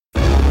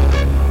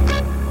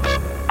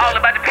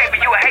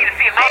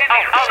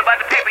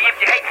about the paper. If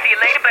you hate, see you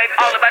later, baby.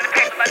 All about the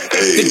paper.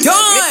 The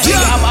Dawn.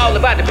 Nigga, I'm all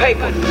about the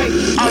paper.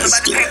 All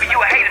about the paper. You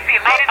a hater, see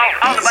you later.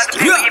 All about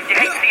the paper. If you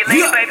hate, see you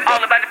later, baby.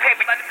 All about the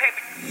paper.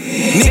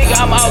 Nigga,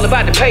 I'm all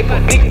about the paper.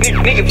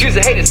 Nigga, if you's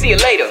a hater, see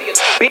you later.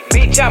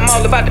 Bitch, I'm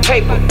all about the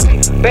paper.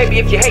 Baby,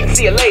 if you hate,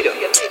 see you later.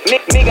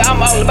 Nigga,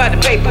 I'm all about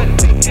the paper.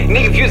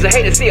 Nigga, if you's a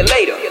hater, see you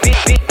later.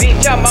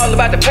 Bitch, I'm all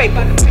about the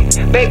paper.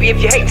 Baby, if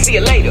you hate, see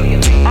you later.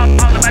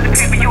 All about the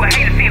paper, you a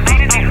hater, see you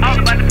later. Nigga, all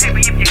about the paper,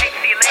 if you hate,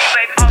 see you later,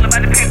 baby. All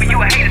about the paper,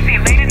 you a hater, see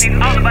you later.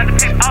 Nigga, all about the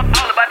paper, all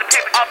about the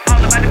paper,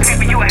 all about the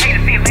paper, you a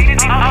hater, see you later.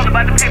 Nigga, all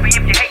about the paper, if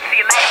you hate, see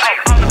you later.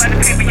 All about the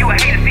paper, you a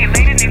hater, see you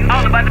later. Nigga,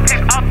 all about the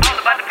paper, all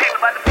about the paper,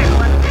 about the paper.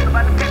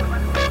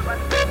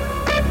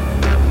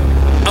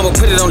 I'ma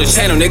put it on the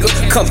channel, nigga.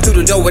 Come through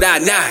the door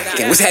without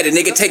knocking. What's had a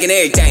nigga taking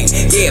everything?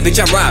 Yeah, bitch,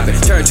 I'm robbing.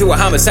 Turn to a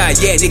homicide,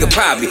 yeah, nigga,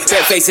 probably.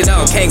 Fat face it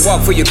on, can't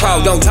walk for your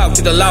call. Don't talk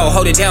to the law,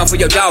 hold it down for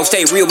your dog.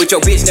 Stay real with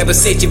your bitch, never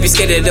sit. You be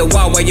scared of the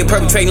wall while you're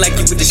perpetrating like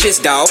you with the shits,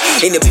 dog.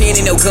 Ain't a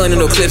pen, ain't no gun, and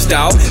no clips,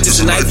 dog.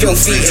 Just a knife, your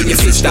feet, and your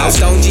fist, dog.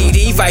 Stone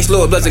GD, Vice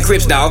Lord, Bloods and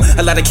Crips, dog.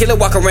 A lot of killer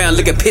walk around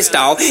looking pissed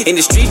off. In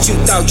the streets, you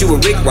thought you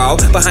were Rick Raw.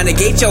 Behind the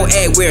gate, your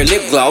ad wearing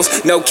lip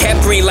gloss. No cap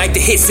green like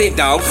the hit sit,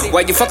 dog.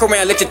 While you fuck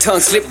around, let your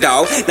tongue slip,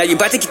 dog. Now you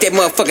about to get that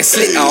motherfucker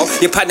slit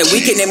off. Your partner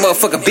weekend, that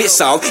motherfucker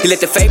bitch off. You let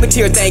the favorite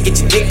tier thing get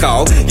your dick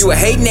off. You a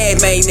hating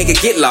ass man, nigga,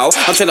 get low.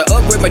 I'm tryna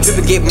upgrade my drip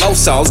and get more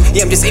sauce.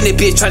 Yeah, I'm just in this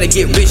bitch tryna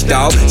get rich,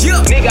 dog.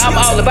 Yeah. Nigga, I'm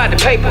all about the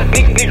paper.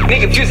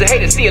 Nigga, if you's a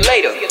hater, see you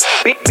later.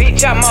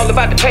 Bitch, I'm all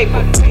about the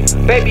paper.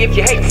 Baby, if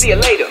you hate, see you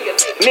later.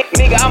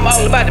 Nigga, I'm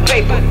all about the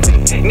paper.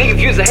 Nigga,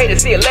 if you's a hater,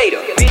 see you later.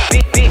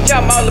 Bitch,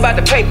 I'm all about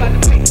the paper.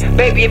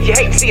 Baby, if you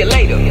hate, see you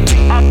later.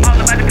 All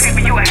about the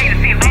paper, you a hater,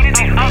 see you later.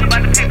 Nigga, all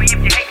about the paper, if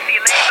you hate, see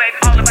you later, baby.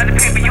 All about the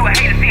paper, you a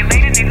hater, see you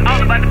later. Nigga,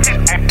 all about the paper.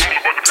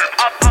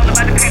 All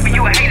about the paper,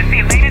 you a hater, see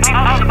you later.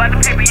 Nigga, all about the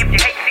paper, if you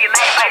hate, see you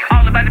later.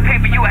 All about the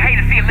paper, you a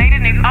hater, see you later.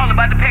 Nigga, all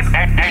about the paper.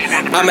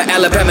 I'm an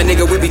Alabama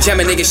nigga, we be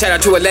jamming niggas. Shout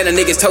out to Atlanta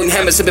niggas, toting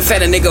hammers, sippin'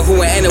 fatter nigga.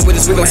 Who ain't Anna with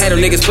us, we gon' handle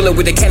niggas. Pull up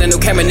with the cannon, no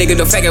camera nigga,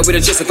 no faggot with a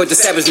just a bunch of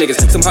savage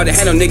niggas. Some hard to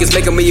handle niggas,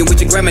 make a million with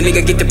your grandma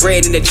nigga. Get the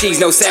bread and the cheese,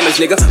 no sandwich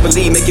nigga.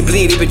 Believe, make you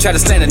bleed, even try to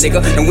slander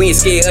nigga. And we ain't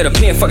scared of the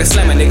pen, fucking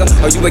slammer nigga.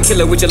 Or you a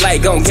killer with your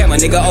light, gon' gamma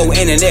nigga. Oh,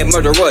 internet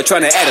murderer,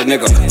 tryna add a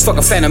nigga. Fuck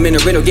a phantom in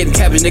the rental, getting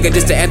cabbage nigga.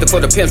 This the anthem for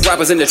the pimps,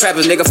 robbers, and the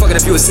trappers nigga. Fuckin'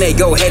 if you a snake,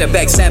 go ahead and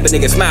backstabber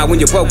nigga. Smile when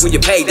you broke, when you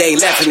paid, they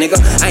ain't laughing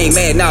nigga. I ain't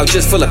mad now,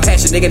 just full of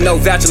passion nigga. No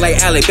voucher like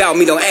Alec, bout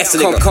me, don't ask a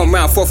nigga. Come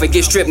round forth and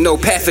get stripped, no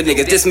path for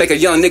niggas. This make a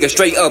young nigga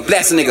straight up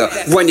blast a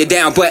nigga. Run you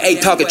down, but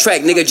ain't talking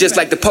track nigga. Just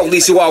like the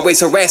police who always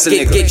harass a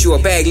nigga. Get you a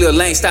bag, little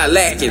lane, start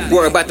lacking.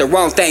 Worry about the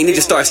wrong thing, need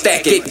to start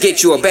stacking.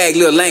 Get you a bag,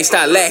 little lane,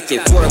 start lacking.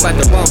 Worry about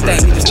the wrong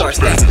thing, need to start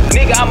stacking.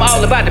 Nigga, I'm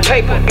all about the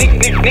paper.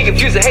 Nigga,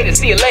 if you's a hater,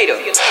 see you later.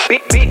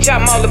 Bitch,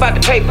 I'm all about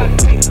the paper.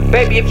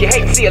 Baby, if you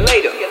hate, see you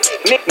later.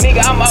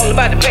 Nigga, I'm all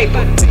about the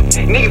paper.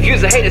 Nigga, if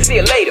you's a hater, see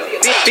you later.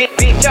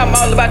 Bitch, I'm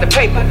all about the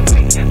paper.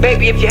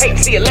 Baby, if you hate,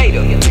 see you later.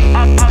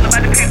 All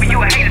about the paper,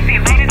 you a hater, see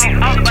you later.